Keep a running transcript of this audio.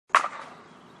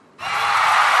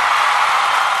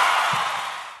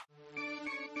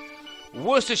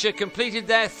Worcestershire completed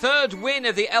their third win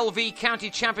of the LV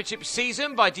County Championship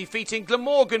season by defeating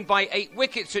Glamorgan by 8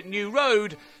 wickets at New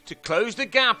Road to close the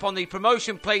gap on the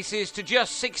promotion places to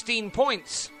just 16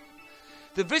 points.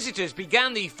 The visitors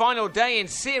began the final day in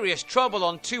serious trouble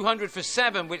on 200 for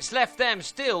 7, which left them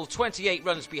still 28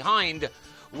 runs behind.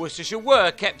 Worcestershire were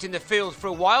kept in the field for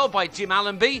a while by Jim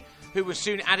Allenby, who was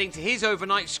soon adding to his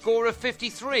overnight score of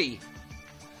 53.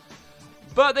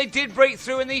 But they did break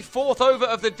through in the fourth over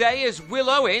of the day as Will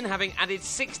Owen, having added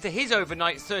 6 to his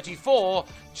overnight 34,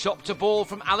 chopped a ball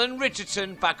from Alan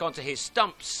Richardson back onto his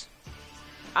stumps.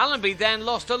 Allenby then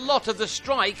lost a lot of the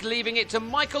strike, leaving it to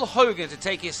Michael Hogan to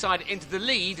take his side into the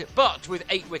lead, but with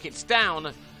 8 wickets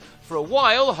down. For a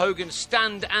while, Hogan's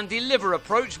stand and deliver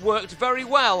approach worked very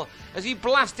well as he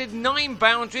blasted 9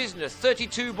 boundaries and a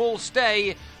 32-ball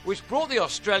stay, which brought the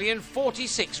Australian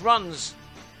 46 runs.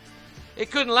 It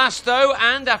couldn't last though,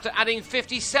 and after adding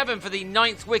 57 for the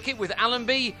 9th wicket with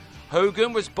Allenby,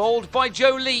 Hogan was bowled by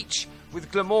Joe Leach,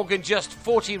 with Glamorgan just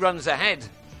 40 runs ahead.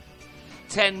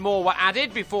 10 more were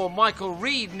added before Michael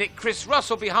Reid nicked Chris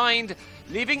Russell behind,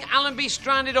 leaving Allenby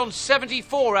stranded on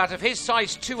 74 out of his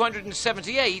side's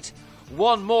 278,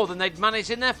 one more than they'd managed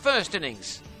in their first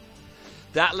innings.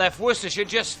 That left Worcestershire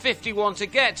just 51 to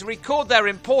get to record their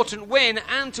important win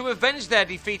and to avenge their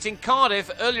defeat in Cardiff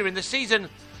earlier in the season.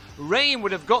 Rain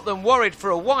would have got them worried for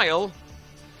a while,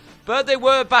 but they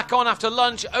were back on after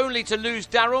lunch only to lose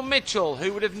Daryl Mitchell,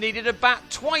 who would have needed a bat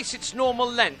twice its normal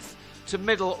length to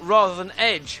middle rather than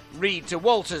edge Reid to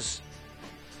Walters.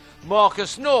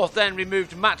 Marcus North then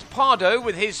removed Matt Pardo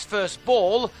with his first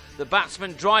ball, the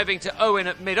batsman driving to Owen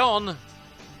at mid-on.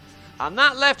 And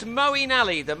that left Moeen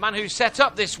Ali, the man who set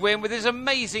up this win with his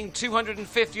amazing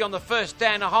 250 on the first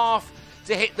day and a half,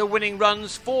 to hit the winning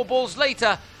runs 4 balls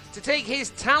later to take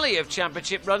his tally of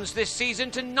championship runs this season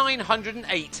to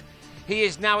 908. He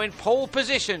is now in pole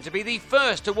position to be the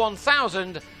first to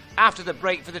 1,000 after the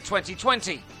break for the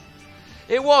 2020.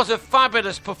 It was a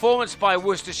fabulous performance by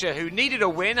Worcestershire, who needed a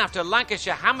win after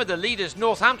Lancashire hammered the leaders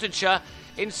Northamptonshire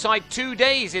inside 2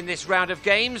 days in this round of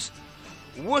games.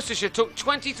 Worcestershire took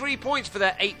 23 points for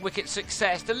their 8-wicket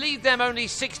success to leave them only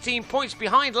 16 points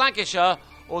behind Lancashire,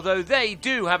 although they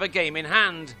do have a game in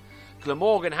hand.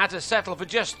 Glamorgan had to settle for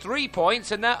just 3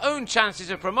 points, and their own chances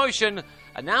of promotion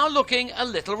are now looking a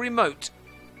little remote.